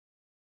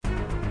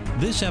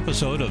This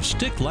episode of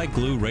Stick Like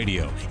Glue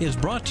Radio is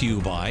brought to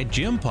you by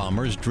Jim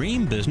Palmer's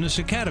Dream Business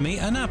Academy,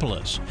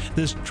 Annapolis.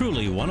 This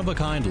truly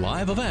one-of-a-kind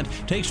live event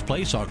takes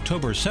place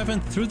October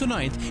 7th through the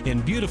 9th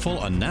in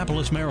beautiful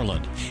Annapolis,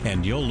 Maryland.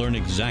 And you'll learn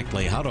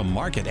exactly how to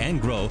market and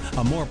grow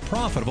a more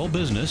profitable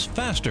business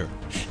faster.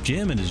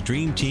 Jim and his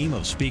dream team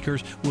of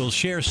speakers will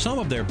share some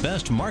of their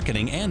best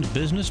marketing and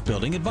business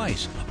building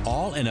advice,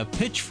 all in a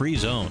pitch-free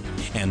zone.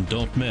 And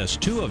don't miss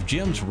two of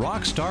Jim's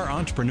rock star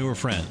entrepreneur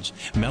friends,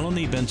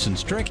 Melanie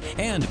Benson-Strick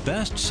and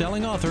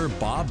best-selling author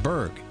Bob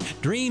Berg.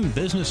 Dream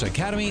Business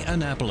Academy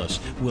Annapolis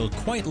will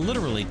quite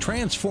literally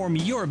transform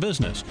your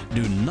business.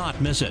 Do not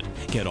miss it.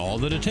 Get all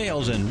the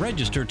details and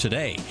register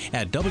today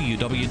at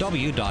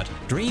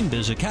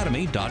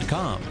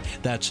www.dreambizacademy.com.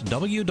 That's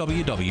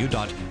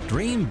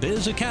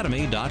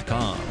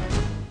www.dreambizacademy.com.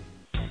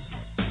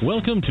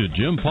 Welcome to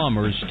Jim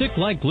Palmer's Stick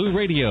Like Glue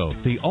Radio,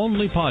 the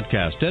only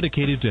podcast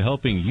dedicated to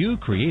helping you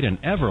create an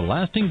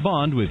everlasting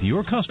bond with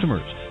your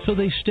customers so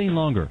they stay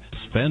longer,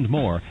 spend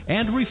more,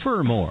 and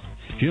refer more.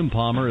 Jim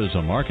Palmer is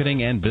a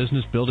marketing and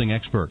business building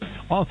expert,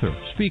 author,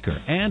 speaker,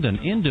 and an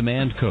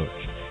in-demand coach.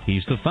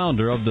 He's the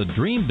founder of the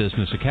Dream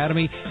Business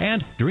Academy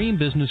and Dream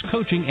Business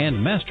Coaching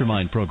and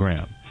Mastermind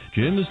Program.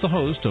 Jim is the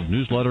host of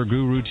Newsletter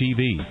Guru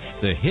TV,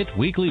 the hit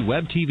weekly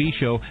web TV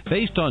show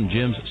based on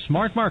Jim's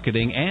smart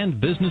marketing and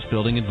business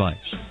building advice.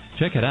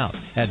 Check it out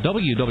at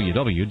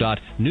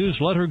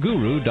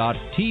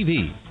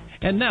www.newsletterguru.tv.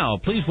 And now,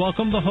 please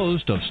welcome the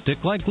host of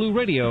Stick Like Glue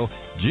Radio,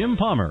 Jim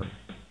Palmer.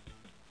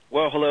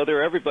 Well, hello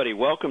there, everybody.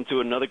 Welcome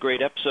to another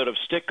great episode of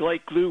Stick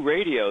Like Glue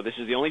Radio. This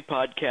is the only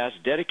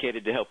podcast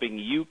dedicated to helping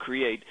you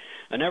create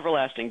an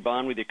everlasting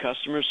bond with your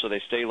customers so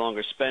they stay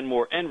longer, spend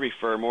more, and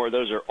refer more.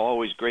 Those are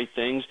always great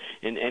things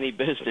in any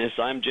business.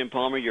 I'm Jim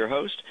Palmer, your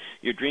host,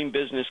 your dream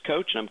business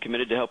coach, and I'm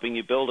committed to helping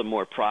you build a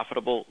more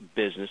profitable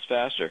business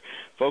faster.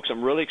 Folks,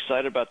 I'm really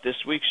excited about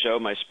this week's show.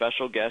 My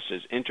special guest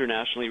is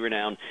internationally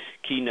renowned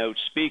keynote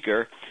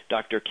speaker,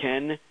 Dr.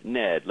 Ken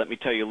Nedd. Let me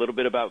tell you a little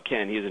bit about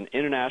Ken. He is an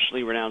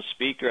internationally renowned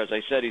speaker. As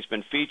I said, he's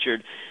been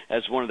featured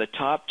as one of the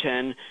top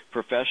 10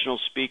 professional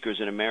speakers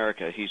in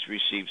America. He's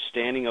received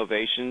standing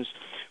ovations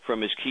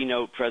from his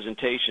keynote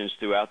presentations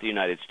throughout the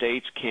United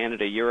States,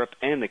 Canada, Europe,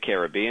 and the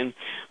Caribbean.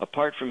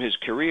 Apart from his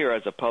career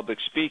as a public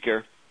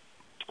speaker,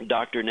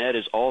 Dr. Nedd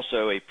is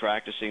also a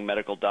practicing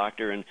medical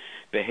doctor in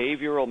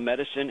behavioral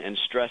medicine and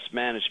stress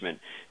management.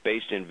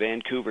 Based in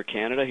Vancouver,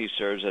 Canada, he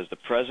serves as the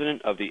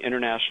president of the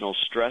International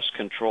Stress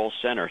Control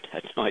Center. I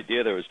had no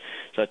idea there was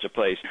such a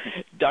place.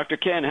 Dr.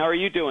 Ken, how are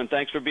you doing?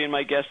 Thanks for being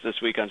my guest this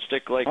week on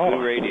Stick Like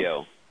Glue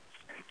Radio.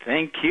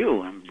 Thank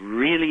you. I'm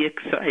really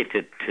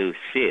excited to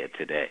share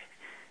today.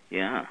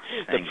 Yeah,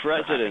 the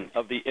president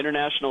of the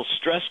International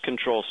Stress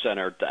Control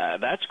Center.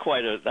 That's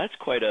quite a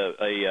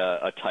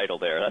title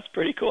there. That's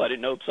pretty cool. I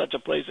didn't know such a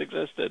place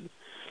existed.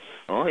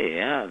 Oh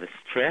yeah, the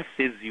stress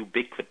is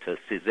ubiquitous.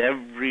 It's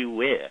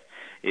everywhere.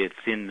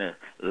 It's in the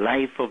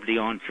life of the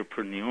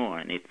entrepreneur,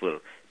 and it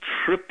will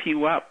trip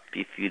you up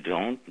if you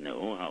don't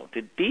know how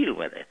to deal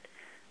with it.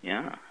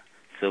 Yeah.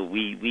 So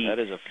we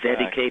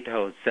dedicate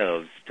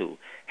ourselves to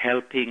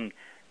helping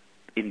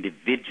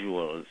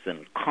individuals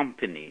and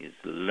companies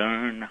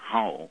learn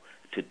how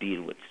to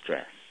deal with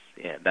stress.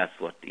 Yeah, that's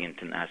what the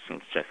International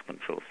Stress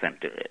Control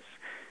Center is.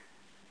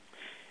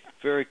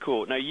 Very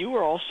cool. Now, you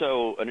were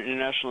also an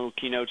international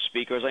keynote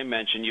speaker. As I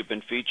mentioned, you've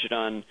been featured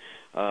on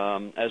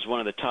as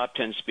one of the top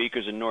 10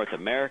 speakers in North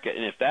America.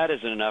 And if that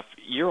isn't enough,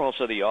 you're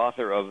also the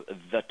author of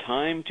The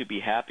Time to Be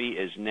Happy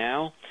Is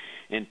Now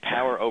and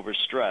Power Over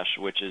Stress,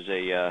 which is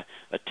a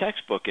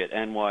textbook at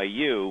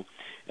NYU.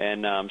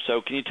 And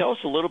so can you tell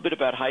us a little bit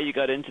about how you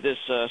got into this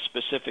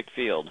specific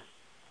field?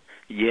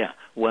 Yeah,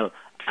 well,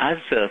 as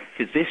a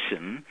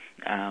physician,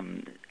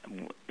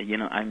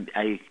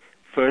 I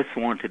first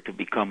wanted to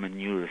become a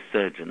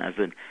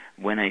neurosurgeon.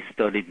 When I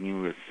studied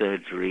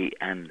neurosurgery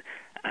and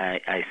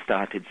I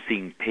started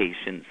seeing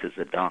patients as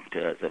a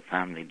doctor, as a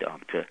family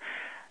doctor,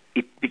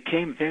 it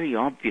became very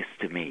obvious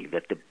to me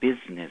that the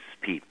business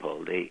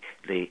people,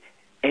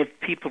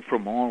 people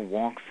from all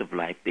walks of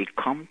life, they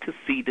come to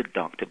see the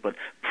doctor, but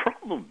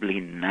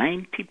probably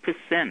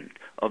 90%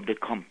 of the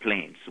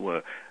complaints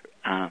were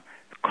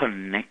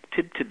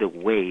connected to the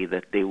way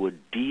that they were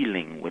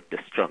dealing with the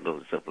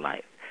struggles of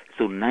life.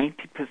 So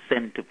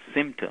 90% of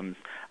symptoms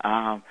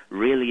are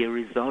really a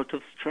result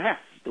of stress,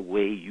 the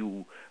way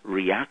you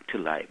react to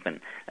life.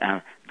 And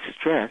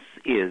stress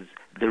is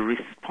the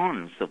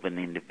response of an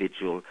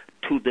individual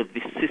to the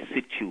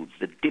vicissitudes,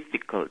 the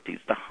difficulties,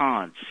 the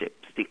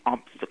hardships, the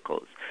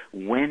obstacles.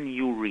 When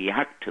you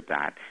react to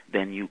that,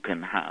 then you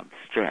can have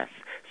stress.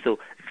 So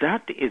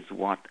that is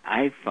what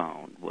I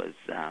found was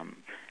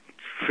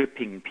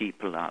tripping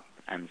people up.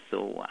 And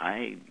so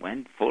I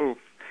went full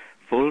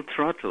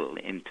throttle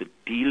into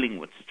dealing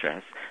with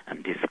stress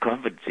and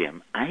discovered,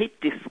 Jim,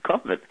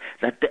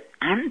 that the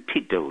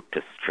antidote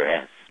to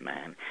stress,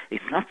 man,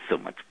 is not so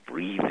much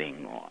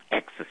breathing or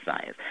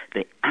exercise.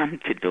 The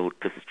antidote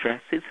to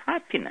stress is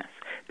happiness,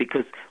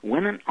 Because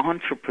when an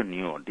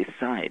entrepreneur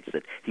decides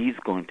that he's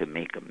going to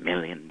make $1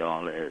 million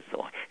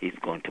or he's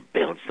going to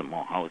build some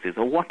more houses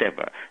or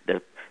whatever,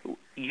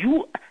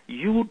 you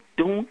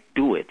don't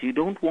do it. You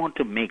don't want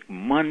to make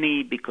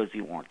money because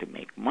you want to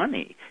make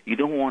money. You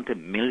don't want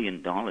 $1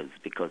 million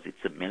because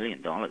it's $1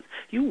 million.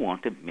 You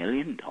want $1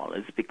 million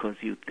because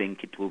you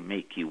think it will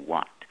make you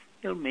what?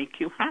 It'll make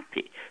you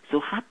happy.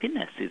 So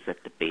happiness is at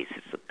the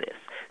basis of this.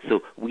 So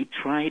we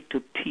try to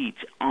teach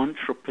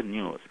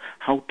entrepreneurs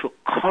how to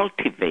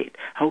cultivate,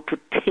 how to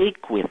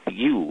take with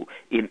you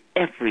in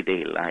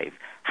everyday life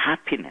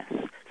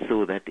happiness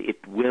so that it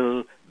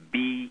will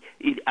be,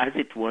 as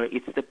it were,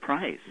 it's the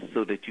price,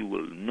 so that you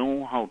will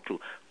know how to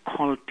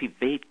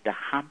cultivate the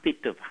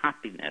habit of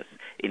happiness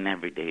in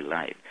everyday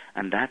life.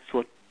 And that's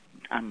what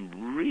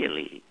I'm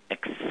really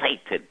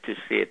excited to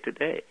share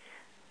today.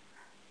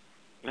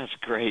 That's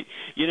great.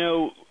 You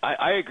know,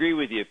 I agree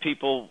with you.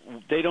 People,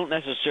 they don't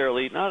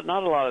necessarily, not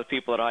a lot of the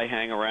people that I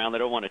hang around, they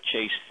don't want to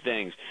chase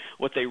things.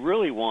 What they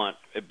really want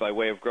by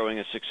way of growing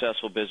a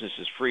successful business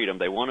is freedom.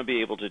 They want to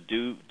be able to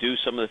do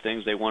some of the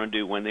things they want to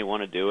do when they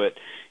want to do it.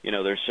 You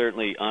know, there's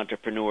certainly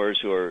entrepreneurs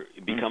who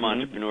become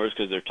entrepreneurs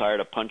because they're tired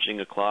of punching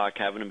a clock,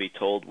 having to be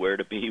told where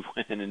to be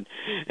when,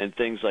 and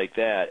things like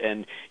that.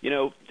 And, you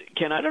know,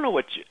 Ken, I don't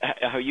know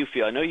how you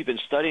feel. I know you've been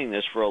studying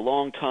this for a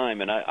long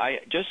time, and I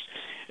just,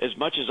 as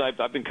much as I've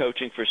been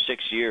coaching for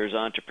 6 years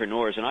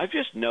entrepreneurs, and I've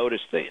just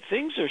noticed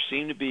things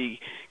seem to be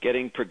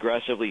getting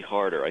progressively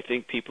harder. I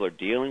think people are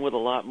dealing with a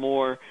lot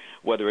more,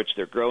 whether it's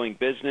their growing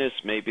business,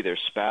 maybe their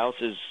spouse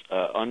is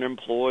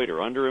unemployed or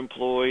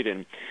underemployed,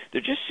 and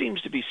there just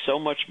seems to be so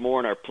much more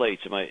on our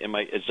plates.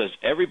 Does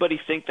everybody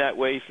think that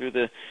way through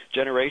the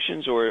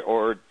generations,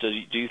 or do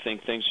you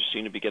think things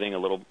seem to be getting a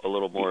little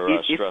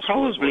more stressful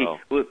probably,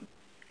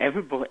 as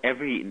well?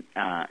 Every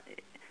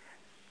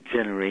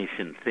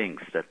generation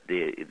thinks that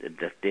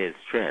there's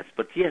stress.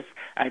 But yes,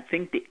 I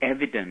think the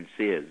evidence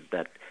is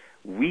that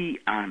we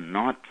are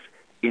not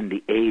in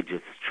the age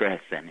of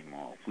stress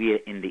anymore. We are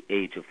in the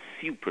age of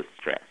super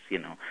stress. You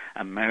know,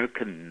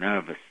 American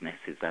nervousness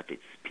is at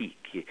its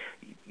peak.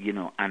 You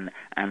know, and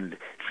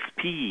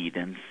speed,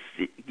 and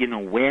you know,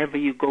 wherever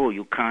you go,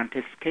 you can't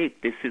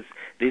escape. This is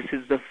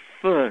the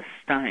first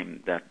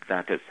time that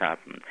has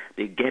happened.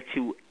 They get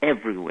you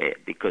everywhere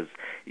because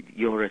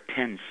your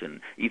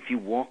attention. If you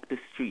walk the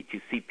street,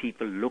 you see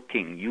people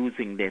looking,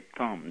 using their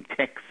thumb,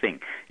 texting.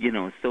 You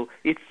know, so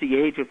it's the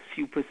age of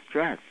super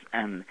stress,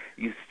 and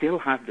you still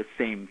have the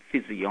same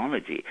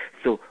physiology.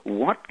 So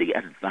what the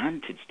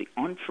advantage, the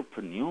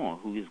entrepreneur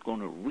who is going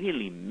to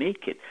really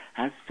make it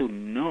has to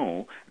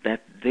know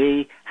that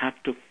they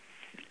have to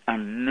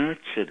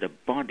nurture the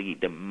body,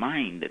 the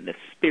mind, and the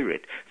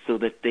spirit so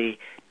that they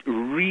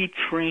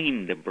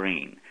retrain the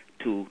brain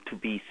to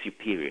be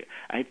superior.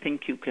 I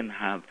think you can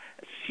have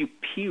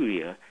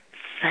superior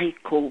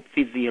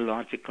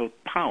psychophysiological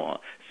power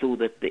so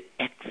that the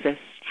excess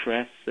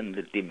stress and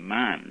the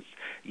demands,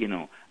 you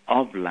know,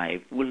 of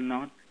life will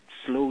not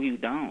slow you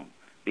down.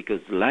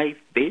 Because life,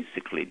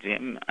 basically,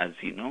 Jim, as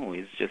you know,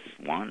 is just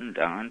one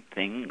darn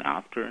thing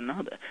after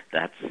another.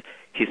 That's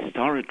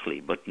historically,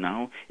 but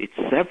now it's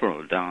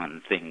several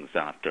darn things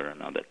after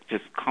another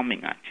just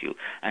coming at you,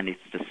 and it's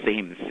the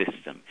same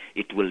system.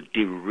 It will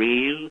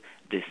derail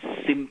the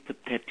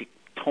sympathetic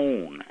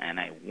tone, and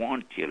I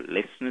want your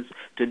listeners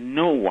to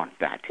know what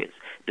that is.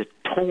 The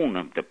tone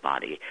of the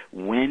body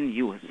when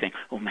you are saying,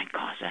 oh my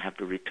gosh, I have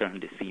to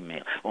return this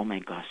email. Oh my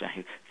gosh,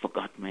 I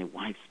forgot my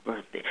wife's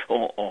birthday.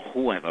 Or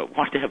whoever,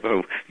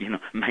 whatever, you know,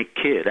 my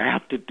kid, I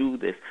have to do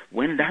this.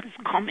 When that's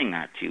coming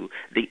at you,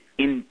 the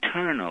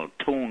internal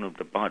tone of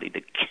the body,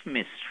 the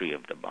chemistry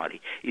of the body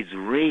is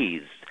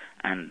raised,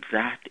 and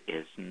that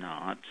is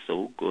not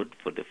so good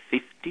for the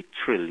 50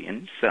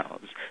 trillion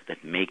cells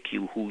that make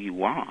you who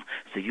you are.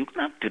 So you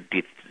have to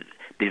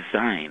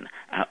design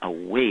a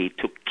way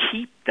to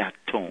keep that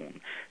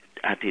tone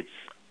at its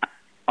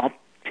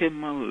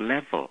optimal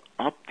level,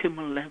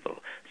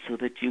 so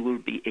that you will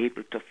be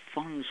able to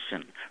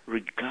function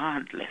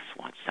regardless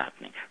what's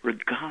happening,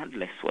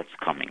 regardless what's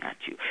coming at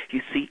you.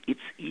 You see, it's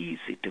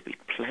easy to be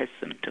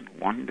pleasant and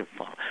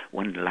wonderful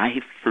when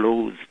life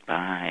flows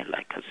by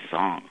like a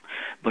song.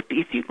 But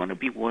if you're going to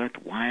be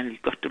worthwhile,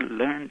 you've got to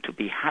learn to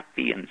be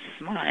happy and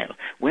smile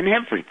when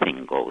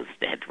everything goes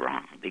dead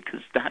wrong,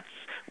 because that's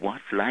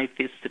what life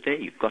is today.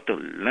 You've got to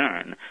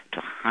learn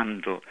to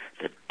handle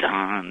the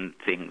darn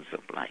things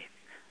of life.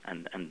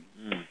 And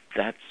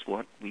that's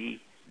what we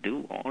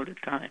do all the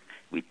time.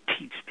 We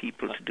teach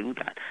people to do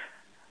that.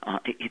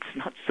 It's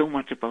not so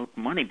much about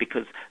money,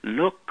 because,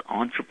 look,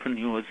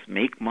 entrepreneurs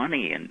make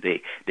money, and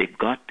they've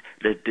got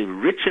the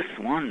richest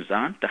ones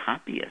aren't the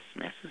happiest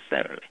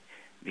necessarily,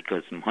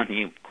 because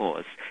money, of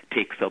course,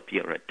 takes up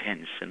your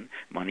attention.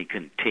 Money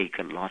can take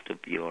a lot of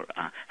your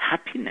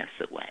happiness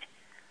away.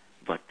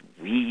 But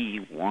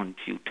we want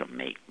you to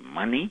make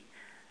money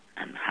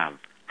and have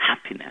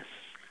happiness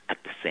at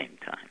the same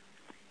time.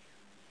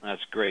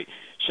 That's great.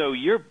 So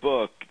your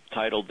book,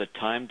 titled "The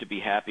Time to Be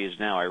Happy Is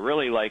Now," I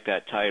really like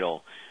that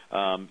title.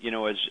 You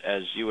know, as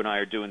you and I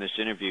are doing this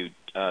interview,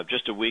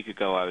 just a week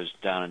ago, I was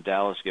down in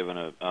Dallas giving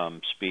a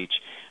speech.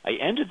 I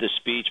ended the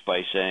speech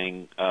by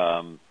saying,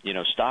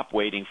 stop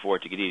waiting for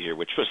it to get easier,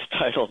 which was the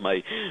title of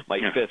my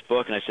fifth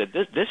book. And I said,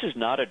 this is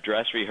not a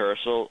dress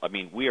rehearsal. I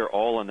mean, we are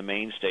all on the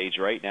main stage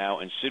right now,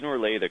 and sooner or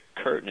later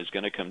the curtain is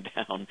going to come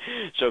down.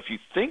 So if you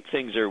think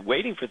things are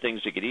waiting for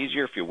things to get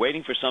easier, if you're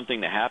waiting for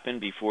something to happen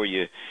before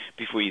you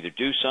either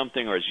do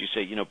something or, as you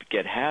say,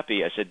 get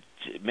happy, I said,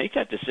 make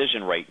that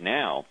decision right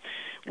now.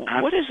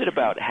 What is it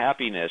about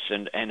happiness,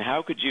 and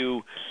how could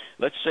you,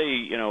 let's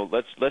say,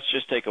 let's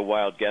just take a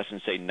wild guess and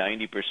say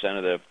 90%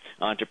 of the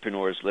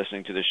entrepreneurs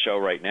listening to the show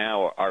right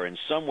now are in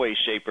some way,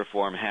 shape, or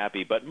form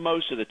happy, but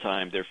most of the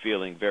time they're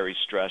feeling very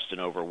stressed and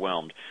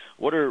overwhelmed.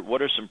 What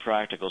are some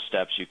practical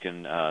steps you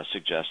can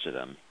suggest to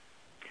them?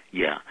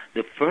 Yeah,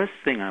 the first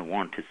thing I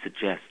want to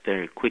suggest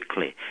very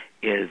quickly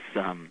is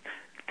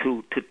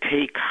to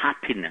take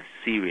happiness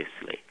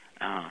seriously.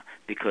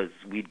 Because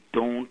we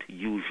don't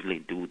usually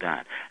do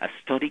that. A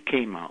study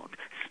came out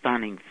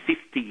spanning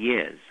 50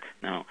 years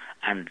now,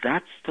 and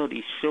that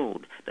study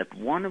showed that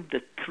one of the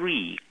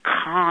three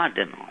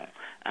cardinal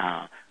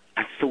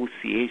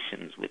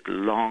associations with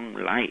long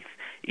life,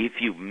 if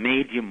you've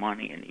made your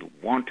money and you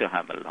want to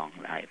have a long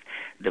life,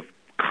 the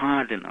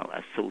cardinal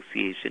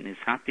association is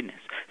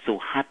happiness. So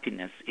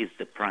happiness is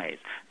the prize.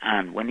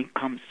 And when it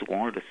comes to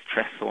all the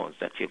stressors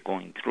that you're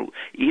going through,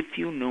 if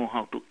you know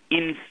how to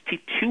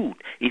institute,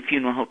 if you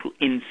know how to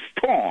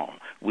install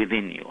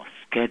within your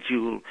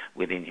schedule,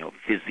 within your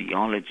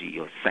physiology,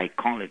 your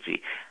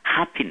psychology,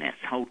 happiness,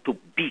 how to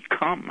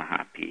become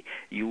happy,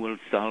 you will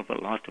solve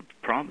a lot of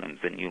problems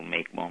and you'll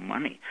make more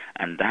money.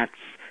 And that's,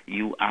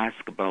 you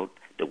ask about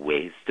the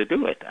ways to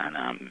do it. And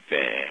I'm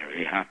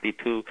very happy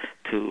to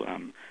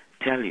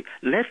tell you,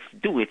 let's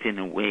do it in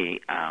a way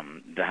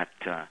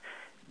that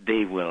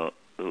they will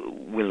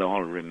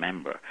all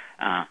remember.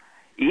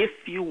 If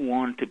you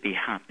want to be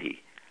happy,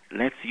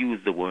 let's use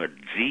the word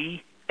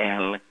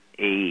GLAD.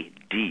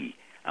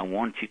 I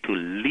want you to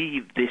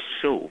leave this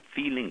show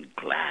feeling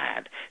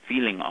glad,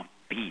 feeling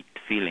upbeat,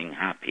 feeling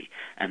happy.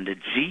 And the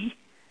G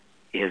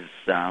is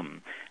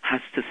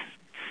has to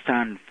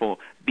stand for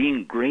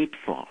being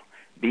grateful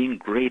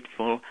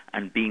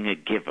and being a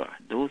giver.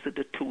 Those are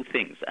the two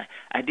things.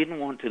 I didn't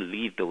want to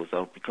leave those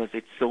out because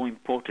it's so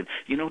important.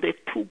 There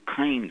are two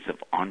kinds of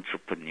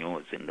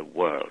entrepreneurs in the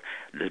world,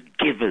 the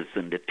givers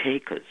and the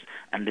takers.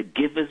 And the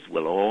givers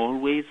will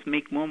always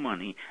make more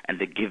money, and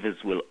the givers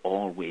will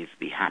always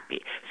be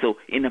happy. So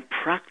in a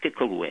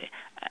practical way,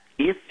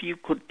 if you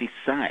could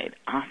decide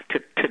after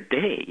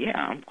today,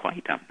 I'm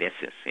quite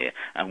ambitious here,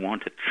 I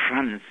want a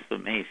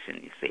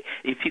transformation, you see.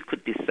 If you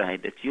could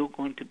decide that you're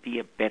going to be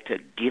a better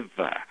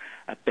giver,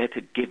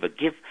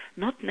 give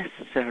not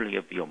necessarily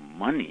of your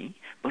money,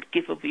 but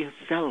give of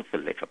yourself a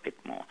little bit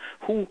more.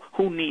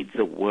 Who needs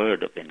a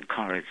word of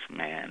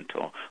encouragement,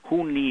 or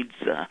who needs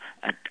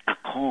a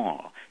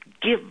call?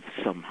 Give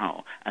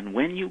somehow. And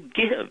when you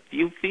give,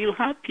 you feel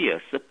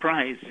happier.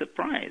 Surprise,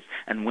 surprise.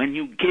 And when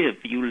you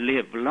give, you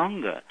live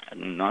longer.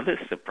 Another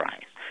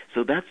surprise.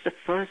 So that's the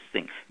first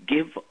thing.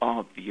 Give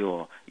of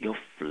your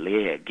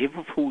flair. Give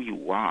of who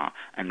you are,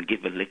 and give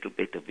a little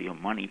bit of your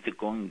money. If you're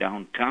going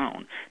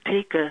downtown,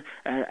 take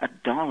a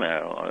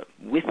dollar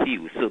with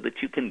you so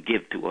that you can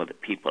give to other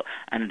people.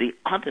 And the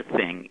other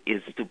thing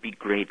is to be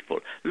grateful.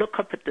 Look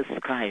up at the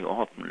sky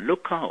often.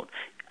 Look out.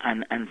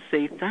 And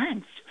say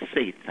thanks.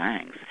 Say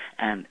thanks.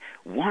 And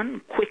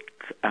one quick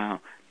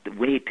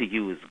way to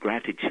use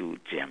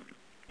gratitude, Jim,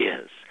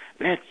 is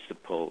let's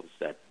suppose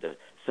that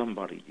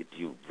somebody that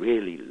you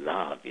really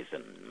love is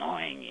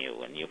annoying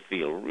you and you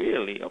feel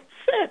really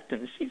upset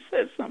and she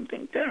says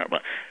something terrible.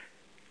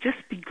 Just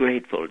be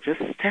grateful. Just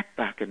step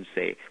back and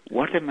say,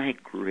 what am I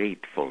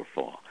grateful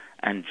for?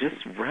 And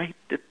just write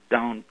it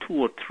down 2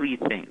 or 3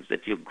 things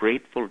that you're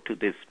grateful to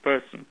this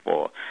person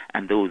for,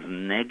 and those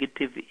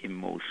negative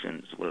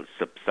emotions will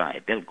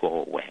subside. They'll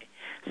go away.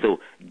 So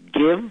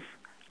give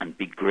and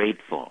be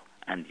grateful,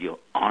 and you're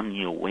on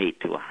your way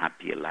to a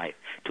happier life,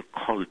 to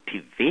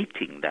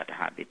cultivating that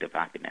habit of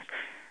happiness.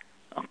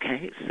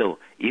 Okay? So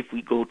if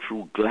we go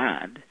through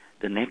GLAD,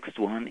 the next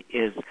one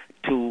is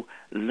to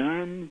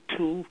learn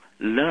to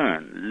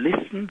learn.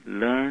 Listen,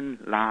 learn,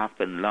 laugh,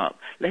 and love.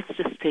 Let's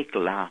just take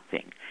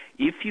laughing.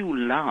 If you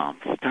laugh,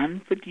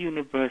 Stanford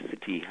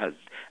University has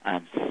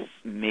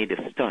made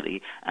a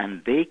study,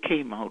 and they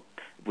came out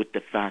with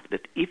the fact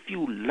that if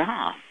you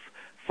laugh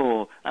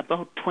for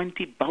about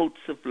 20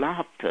 bouts of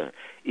laughter,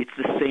 it's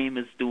the same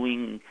as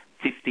doing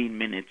 15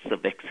 minutes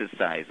of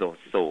exercise or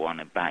so on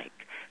a bike.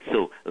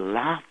 So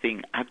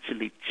laughing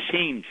actually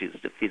changes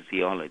the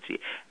physiology.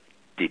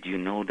 Did you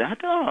know that?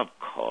 Oh, of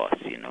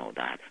course you know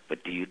that.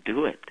 But do you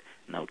do it?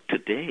 Now,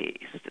 today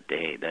is the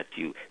day that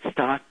you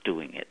start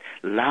doing it.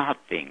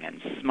 Laughing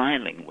and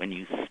smiling. When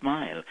you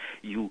smile,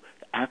 you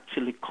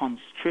actually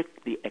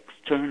constrict the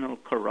external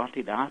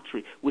carotid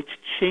artery, which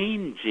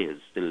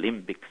changes the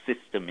limbic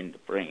system in the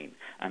brain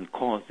and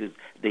causes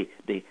the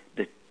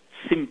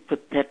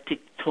sympathetic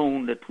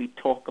tone that we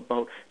talk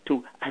about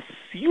to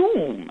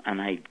assume an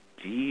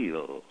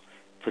ideal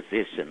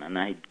position, an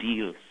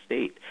ideal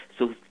state.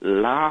 So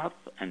laugh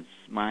and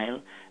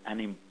smile, an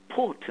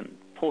important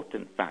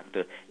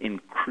factor in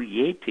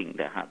creating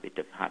the habit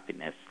of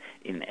happiness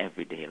in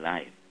everyday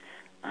life.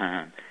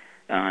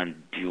 And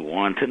do you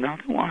want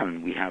another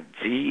one? We have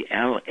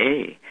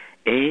GLA.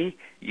 A,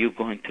 you're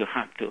going to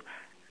have to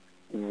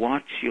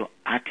watch your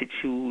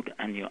attitude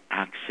and your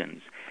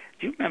actions.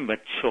 Do you remember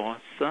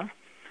Chaucer?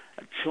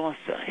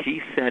 He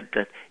said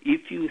that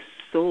if you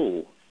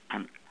sow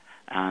an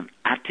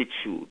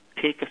attitude,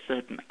 take a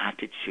certain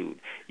attitude,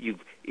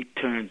 it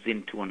turns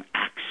into an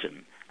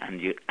action,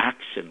 and your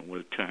action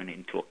will turn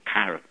into a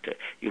character.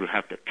 You'll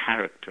have the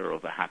character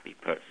of a happy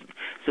person.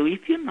 So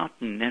if you're not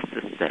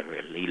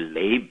necessarily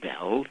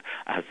labeled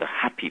as a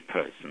happy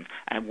person,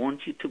 I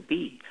want you to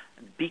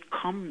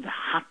become the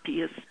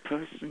happiest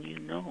person you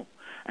know.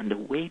 And the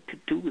way to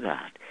do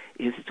that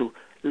is to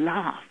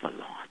laugh a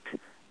lot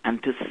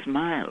and to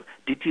smile.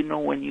 Did you know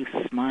when you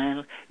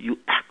smile, you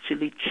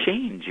actually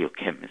change your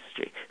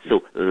chemistry?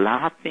 So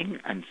laughing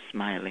and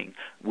smiling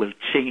will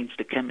change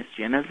the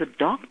chemistry. And as a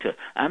doctor,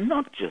 I'm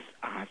not just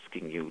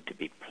asking you to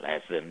be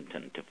pleasant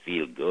and to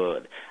feel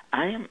good.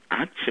 I am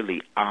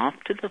actually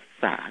after the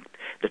fact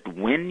that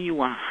when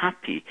you are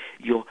happy,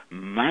 your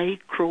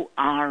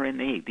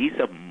microRNA, these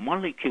are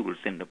molecules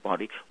in the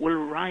body, will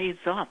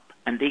rise up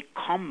and they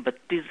combat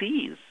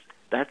disease.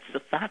 That's the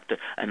factor.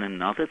 And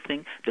another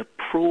thing, the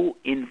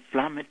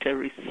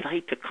pro-inflammatory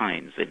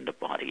cytokines in the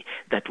body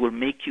that will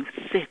make you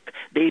sick,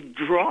 they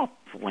drop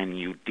when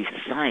you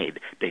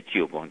decide that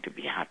you're going to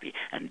be happy.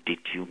 And did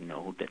you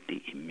know that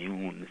the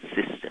immune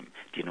system,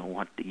 do you know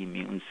what the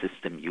immune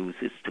system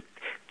uses to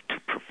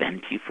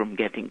prevent you from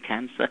getting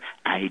cancer?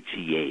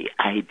 IgA,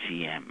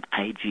 IgM,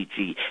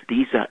 IgG.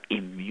 These are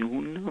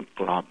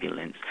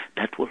immunoglobulins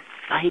that will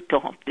fight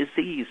off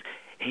disease.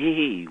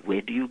 Hey,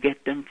 where do you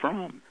get them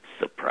from?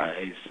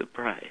 Surprise,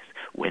 surprise.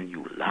 When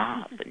you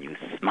laugh and you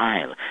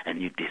smile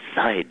and you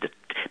decide that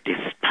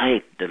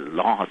despite the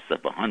loss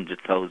of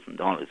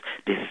 $100,000,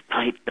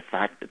 despite the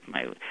fact that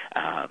my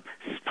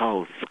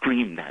spouse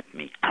screamed at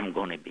me, I'm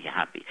going to be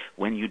happy.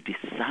 When you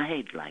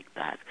decide like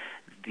that,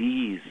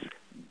 these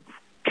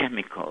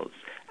chemicals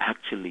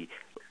actually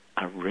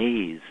are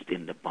raised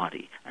in the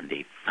body and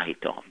they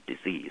fight off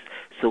disease.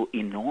 So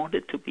in order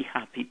to be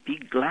happy, be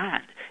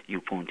glad.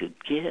 You're going to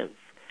give.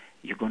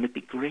 You're going to be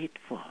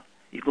grateful.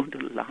 You're going to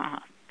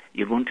laugh.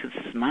 You're going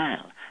to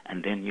smile.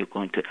 And then you're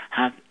going to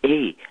have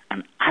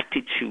an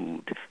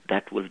attitude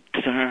that will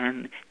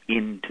turn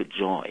into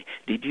joy.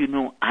 Did you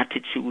know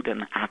attitude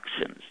and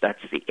actions? That's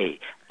the A.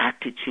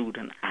 Attitude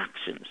and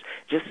actions.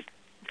 Just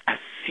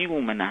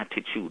assume an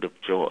attitude of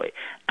joy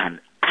and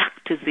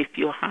act as if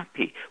you're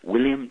happy.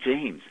 William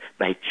James,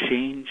 by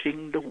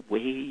changing the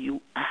way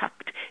you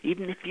act,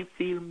 even if you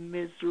feel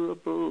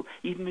miserable,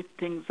 even if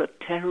things are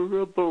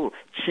terrible,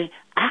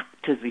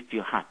 act as if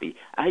you're happy.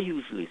 I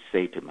usually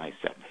say to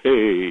myself,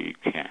 hey,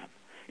 Cam,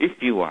 if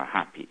you are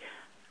happy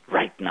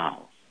right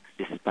now,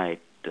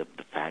 despite the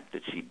fact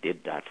that she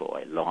did that or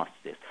I lost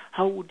this,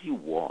 how would you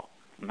walk?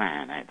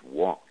 Man, I'd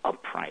walk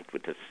upright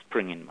with a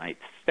spring in my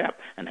step,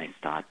 and I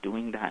start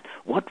doing that.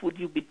 What would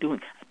you be doing?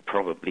 I'd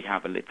probably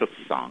have a little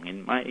song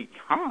in my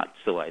heart,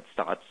 so I'd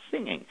start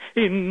singing.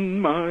 In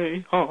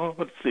my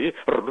heart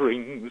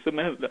rings a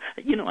melody.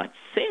 I'd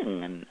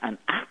sing and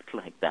act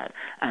like that.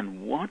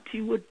 And what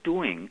you were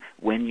doing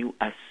when you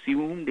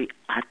assume the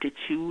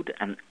attitude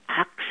and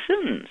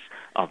actions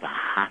of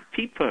a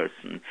happy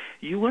person,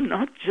 you are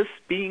not just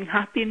being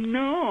happy,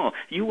 no,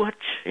 you are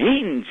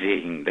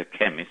changing the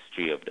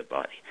chemistry of the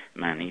body.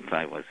 Man, if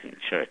I was in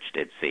church,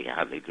 they'd say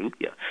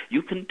hallelujah.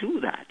 You can do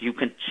that. You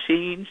can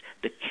change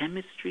the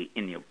chemistry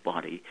in your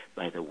body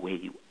by the way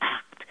you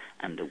act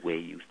and the way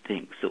you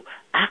think. So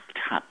act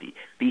happy.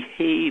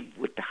 Behave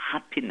with the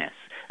happiness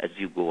as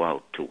you go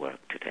out to work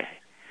today,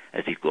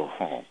 as you go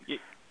home.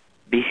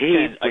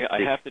 Behave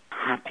with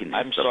happiness.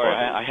 I'm sorry,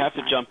 I have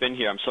to jump in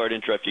here. I'm sorry to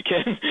interrupt you,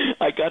 Ken.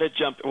 I got to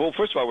jump. Well,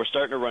 first of all, we're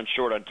starting to run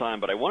short on time,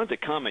 but I wanted to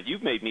comment.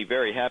 You've made me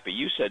very happy.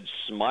 You said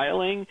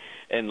smiling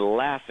and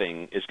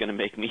laughing is going to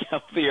make me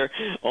healthier,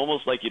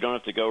 almost like you don't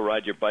have to go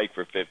ride your bike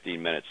for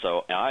 15 minutes.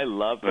 So I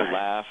love to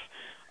laugh.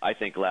 I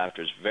think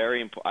laughter is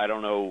very important. I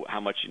don't know how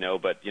much you know,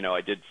 but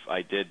I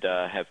did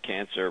have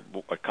cancer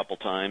a couple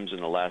times in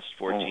the last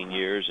 14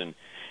 years,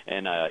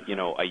 and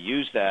I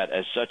use that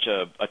as such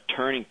a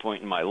turning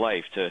point in my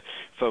life to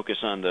focus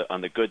on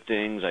the good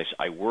things.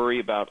 I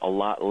worry about a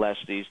lot less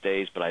these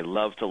days, but I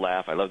love to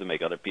laugh. I love to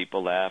make other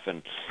people laugh,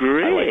 and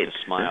I like to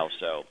smile.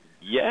 So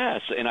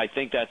yes, and I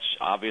think that's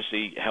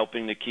obviously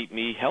helping to keep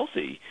me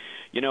healthy.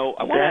 I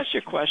want to ask you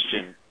a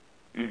question.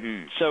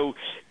 Mm-hmm. So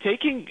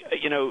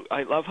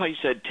I love how you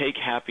said take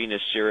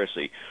happiness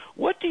seriously.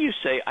 What do you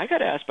say? I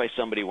got asked by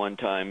somebody one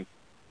time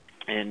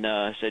and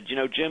said,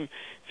 Jim,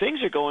 things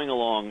are going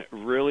along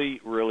really,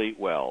 really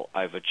well.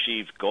 I've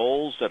achieved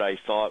goals that I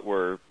thought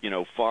were,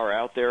 far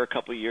out there a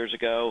couple of years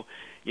ago,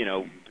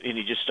 and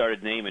he just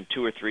started naming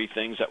 2 or 3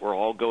 things that were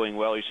all going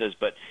well. He says,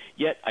 but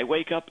yet I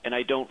wake up and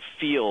I don't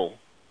feel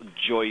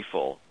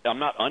joyful. I'm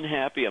not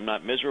unhappy. I'm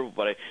not miserable.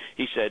 But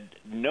he said,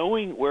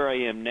 knowing where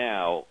I am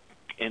now,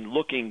 and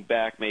looking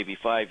back maybe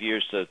 5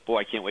 years to,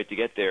 boy, I can't wait to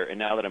get there, and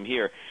now that I'm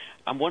here,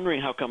 I'm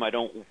wondering how come I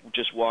don't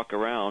just walk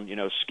around,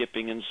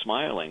 skipping and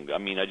smiling. I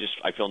mean,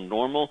 I feel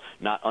normal,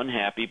 not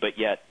unhappy, but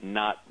yet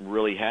not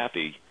really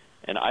happy.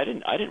 And I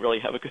didn't really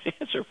have a good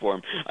answer for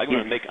him. I'm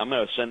going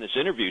to send this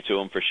interview to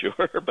him for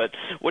sure. But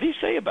what do you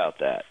say about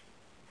that?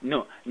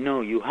 No.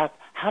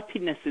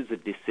 Happiness is a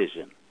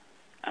decision.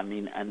 I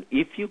mean, and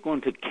if you're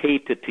going to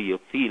cater to your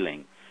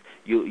feelings,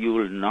 you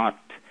will not.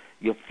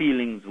 Your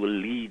feelings will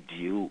lead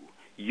you.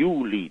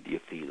 You lead your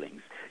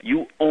feelings.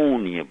 You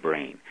own your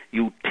brain.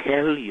 You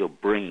tell your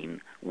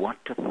brain what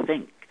to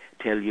think.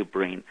 Tell your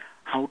brain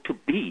how to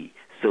be.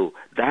 So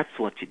that's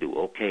what you do.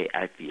 Okay,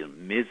 I feel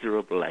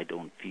miserable. I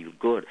don't feel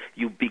good.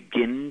 You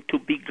begin to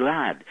be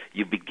glad.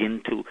 You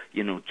begin to,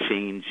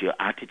 change your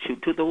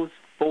attitude to those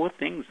 4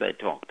 things I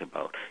talked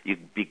about. You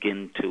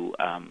begin to,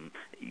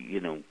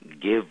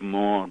 give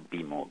more,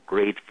 be more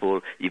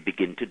grateful. You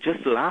begin to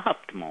just laugh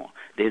more.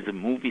 There's a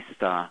movie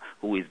star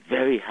who is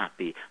very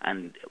happy,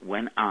 and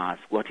when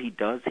asked what he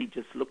does, he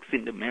just looks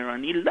in the mirror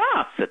and he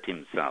laughs at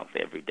himself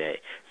every day.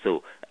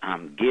 So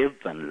give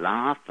and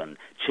laugh and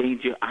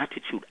change your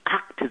attitude.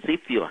 Act as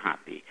if you're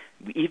happy,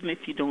 even if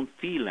you don't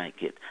feel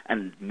like it,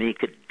 and make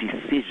a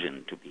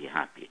decision to be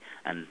happy.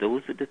 And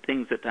those are the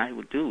things that I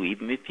would do,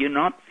 even if you're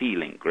not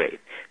feeling great.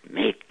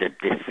 Make the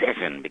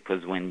decision,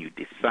 because when you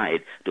decide,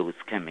 those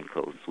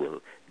chemicals will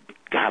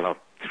gallop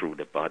through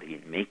the body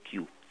and make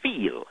you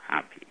feel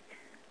happy.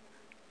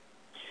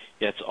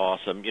 That's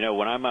awesome.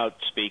 When I'm out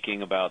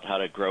speaking about how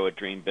to grow a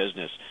dream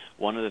business,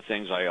 one of the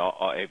things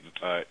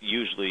I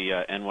usually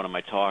end one of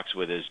my talks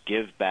with is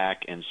give back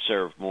and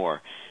serve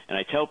more. And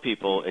I tell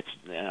people,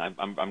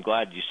 I'm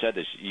glad you said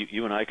this.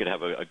 You and I could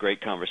have a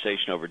great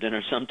conversation over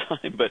dinner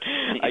sometime. But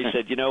I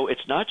said,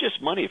 it's not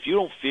just money. If you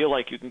don't feel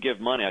like you can give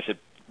money, I said,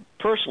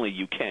 personally,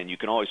 you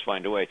can always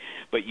find a way,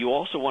 but you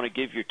also want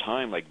to give your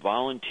time, like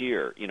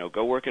volunteer,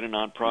 go work in a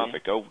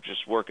nonprofit, go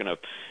just work in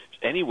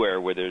anywhere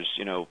where there's,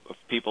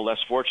 people less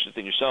fortunate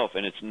than yourself,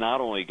 and it's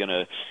not only going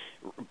to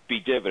be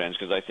dividends,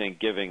 because I think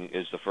giving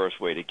is the first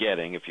way to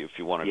getting if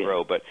you want to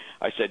grow, but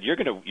I said you're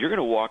going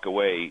to walk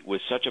away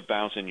with such a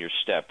bounce in your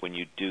step when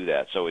you do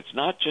that. So it's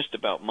not just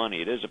about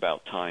money, it is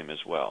about time as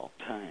well.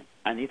 Time.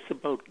 And it's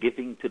about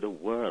giving to the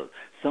world.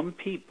 Some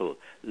people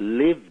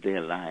live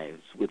their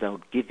lives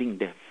without giving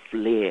their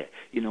flair.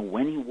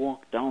 When you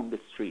walk down the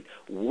street,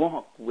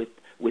 walk with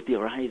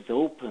your eyes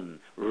open,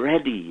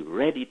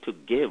 ready to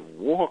give.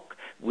 Walk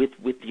with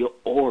your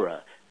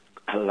aura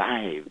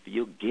alive.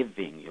 You're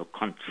giving, you're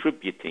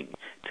contributing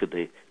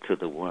to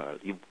the world.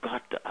 You've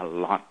got a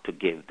lot to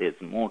give. There's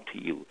more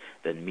to you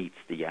than meets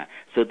the eye.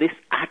 So this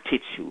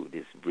attitude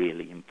is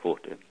really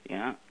important,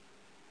 yeah?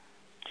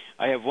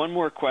 I have one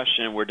more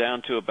question. We're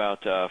down to about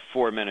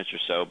 4 minutes or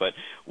so, but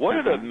what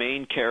are the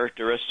main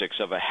characteristics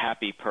of a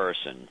happy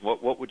person?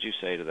 What would you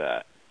say to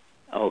that?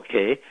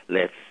 Okay,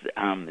 let's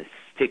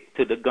stick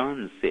to the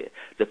guns here.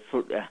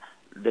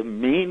 The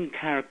main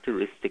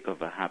characteristic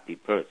of a happy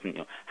person,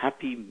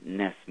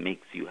 happiness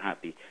makes you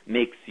happy,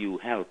 makes you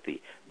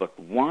healthy, but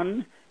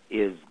one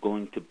is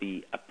going to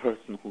be a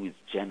person who is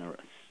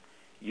generous.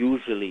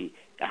 Usually,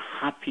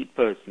 a happy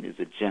person is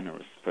a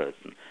generous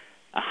person.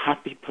 A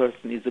happy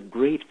person is a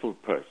grateful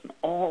person,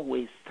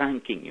 always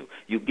thanking you.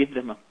 You give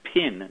them a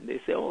pin and they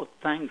say, oh,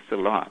 thanks a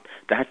lot.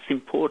 That's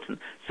important.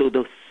 So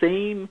the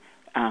same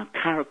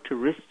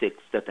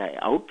characteristics that I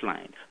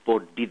outlined for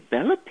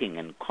developing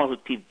and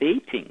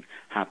cultivating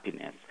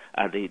happiness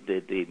are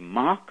the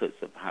markers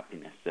of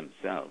happiness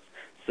themselves.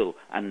 So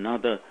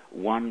another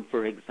one,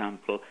 for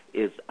example,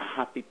 is a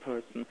happy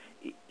person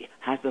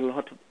has a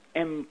lot of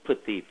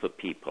empathy for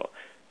people.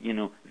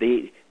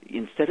 They,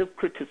 instead of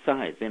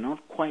criticize, they're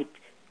not quite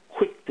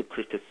quick to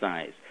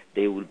criticize.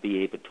 They will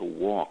be able to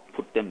walk,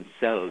 put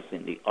themselves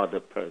in the other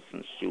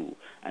person's shoe,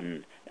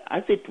 and,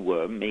 as it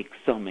were, make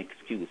some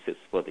excuses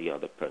for the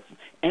other person.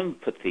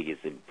 Empathy is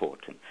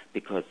important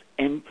because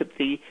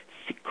empathy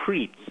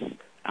secretes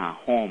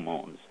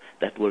hormones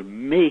that will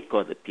make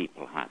other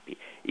people happy.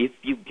 If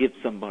you give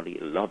somebody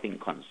a loving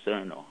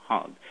concern or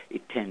hug,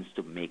 it tends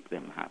to make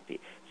them happy.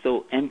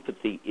 So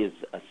empathy is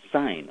a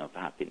sign of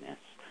happiness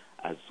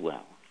as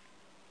well.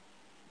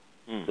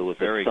 So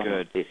very some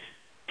good. Of the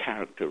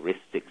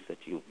characteristics that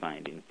you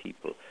find in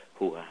people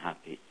who are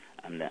happy.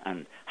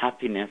 And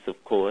happiness, of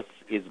course,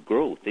 is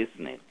growth,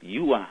 isn't it?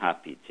 You are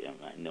happy, Jim,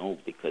 I know,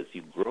 because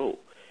you grow.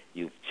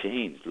 You've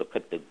changed. Look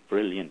at the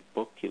brilliant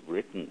book you've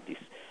written,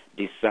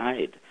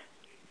 Decide.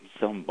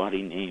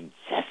 Somebody named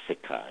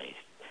Jessica, I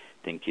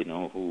think you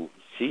know who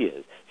she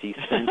is. She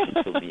sent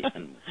it to me,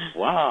 and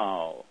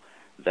wow,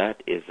 that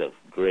is a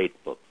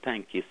great book.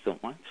 Thank you so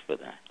much for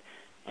that.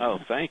 Oh,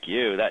 thank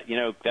you.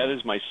 That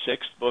is my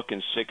 6th book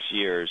in 6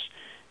 years,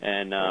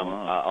 And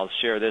I'll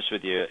share this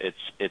with you.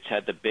 It's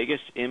had the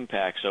biggest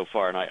impact so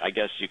far, and I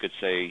guess you could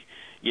say,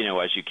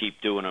 as you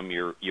keep doing them,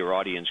 your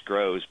audience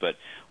grows. But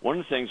one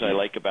of the things I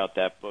like about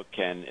that book,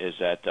 Ken, is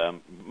that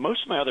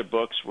most of my other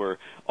books were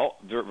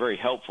they're very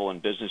helpful in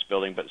business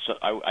building, but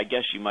I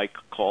guess you might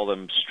call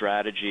them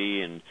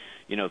strategy and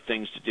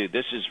things to do.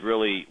 This is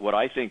really what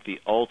I think the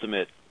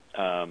ultimate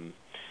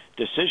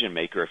decision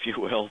maker, if you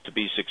will, to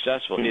be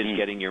successful is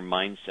getting your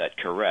mindset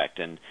correct.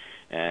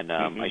 And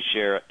I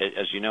share,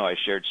 as you know, I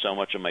shared so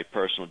much of my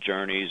personal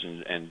journeys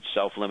and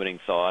self-limiting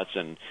thoughts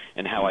and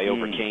how I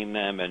overcame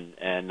them.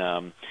 And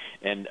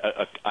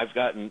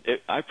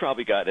I've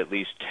probably got at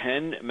least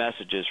 10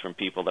 messages from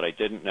people that I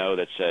didn't know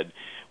that said,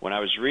 when I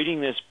was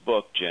reading this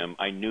book, Jim,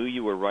 I knew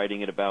you were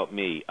writing it about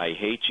me. I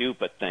hate you,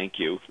 but thank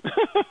you,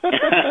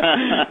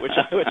 which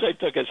I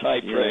took as high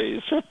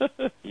praise.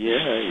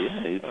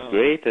 It's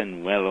great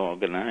and well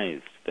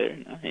organized.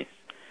 Very nice.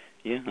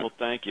 Yeah. Well,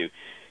 thank you.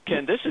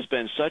 Ken, this has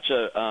been such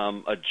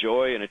a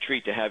joy and a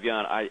treat to have you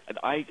on.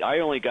 I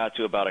only got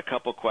to about a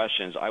couple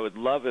questions. I would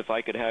love if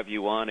I could have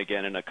you on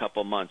again in a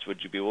couple months.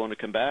 Would you be willing to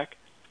come back?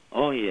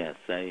 Oh, yes.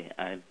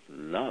 I'd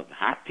love.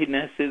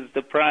 Happiness is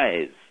the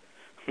prize.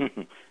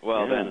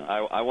 Well, then,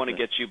 I want to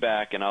get you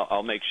back, and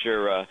I'll make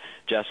sure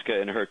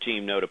Jessica and her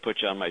team know to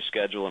put you on my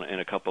schedule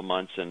in a couple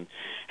months. And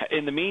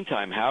in the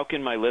meantime, how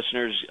can my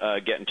listeners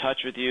get in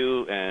touch with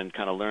you and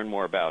kind of learn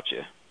more about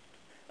you?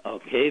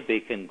 Okay,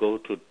 they can go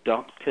to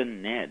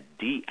drnedd,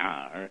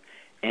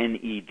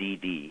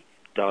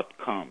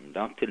 drnedd.com,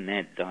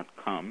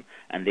 drnedd.com,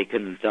 and they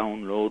can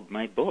download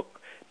my book,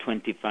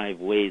 25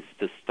 Ways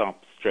to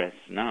Stop Stress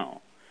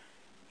Now.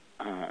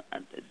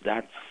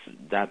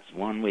 That's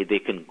one way. They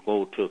can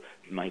go to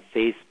my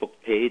Facebook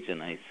page,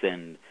 and I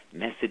send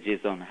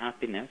messages on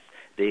happiness.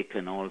 They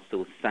can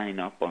also sign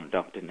up on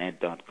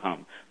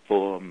drnedd.com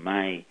for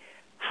my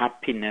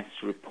happiness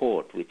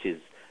report, which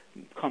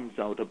comes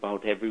out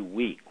about every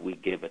week. We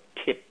give a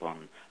tip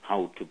on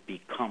how to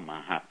become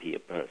a happier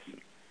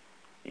person.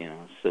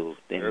 So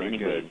there are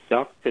many ways.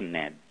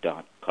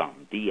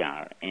 drnedd.com,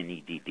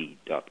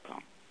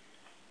 drnedd.com.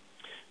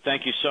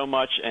 Thank you so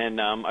much,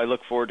 and I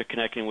look forward to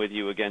connecting with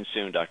you again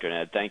soon, Dr.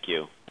 Nedd. Thank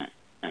you.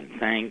 And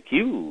thank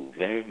you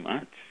very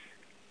much.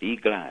 Be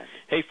glad.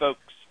 Hey, folks.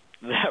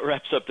 That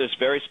wraps up this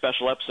very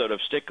special episode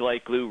of Stick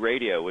Like Glue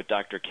Radio with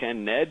Dr.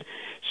 Ken Nedd.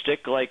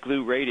 Stick Like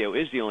Glue Radio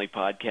is the only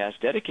podcast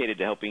dedicated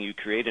to helping you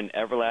create an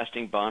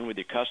everlasting bond with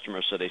your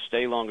customers so they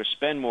stay longer,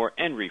 spend more,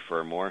 and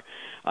refer more.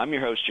 I'm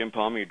your host, Jim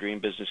Palmer, your Dream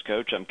Business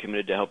Coach. I'm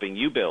committed to helping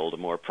you build a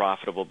more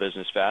profitable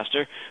business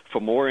faster.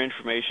 For more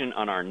information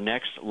on our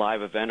next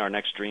live event, our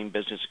next Dream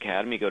Business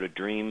Academy, go to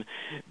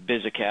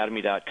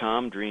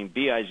dreambizacademy.com,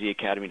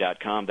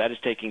 dreambizacademy.com. That is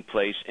taking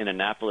place in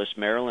Annapolis,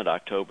 Maryland,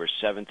 October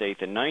 7th,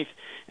 8th, and 9th,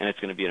 and it's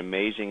going to be an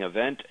amazing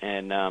event.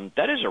 And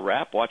that is a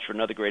wrap. Watch for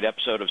another great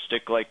episode of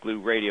Stick Like Glue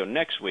Radio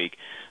next week.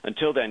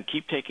 Until then,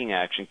 keep taking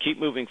action, keep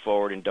moving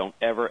forward, and don't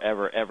ever,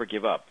 ever, ever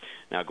give up.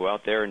 Now go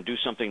out there and do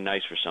something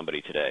nice for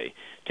somebody today.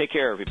 Take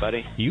care,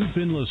 everybody. You've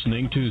been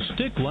listening to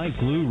Stick Like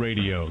Glue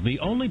Radio, the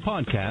only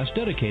podcast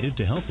dedicated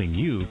to helping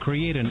you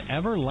create an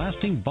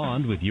everlasting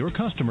bond with your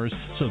customers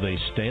so they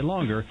stay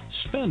longer,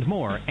 spend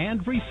more,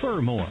 and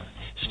refer more.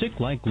 Stick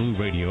Like Glue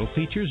Radio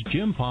features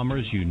Jim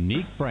Palmer's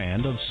unique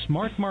brand of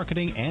smart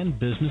marketing and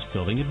business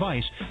building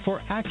advice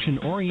for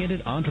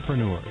action-oriented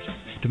entrepreneurs.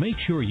 To make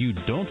sure you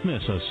don't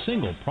miss a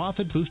single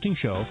profit-boosting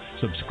show,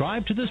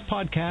 subscribe to this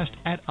podcast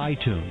at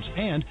iTunes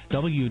and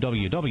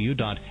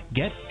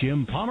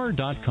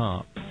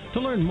www.getjimpalmer.com. To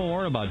learn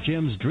more about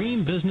Jim's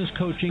Dream Business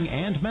Coaching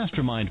and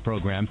Mastermind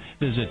program,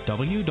 visit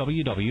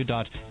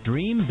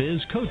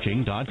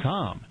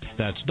www.dreambizcoaching.com.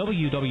 That's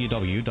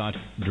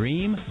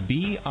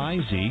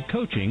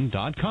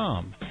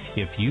www.dreambizcoaching.com.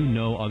 If you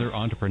know other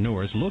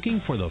entrepreneurs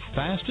looking for the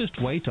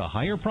fastest way to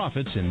higher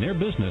profits in their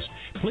business,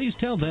 please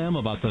tell them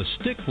about the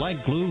Stick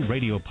Like Glue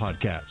Radio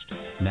podcast.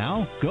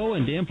 Now, go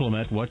and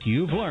implement what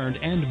you've learned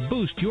and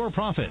boost your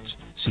profits.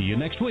 See you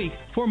next week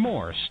for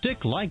more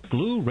Stick Like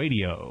Glue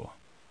Radio.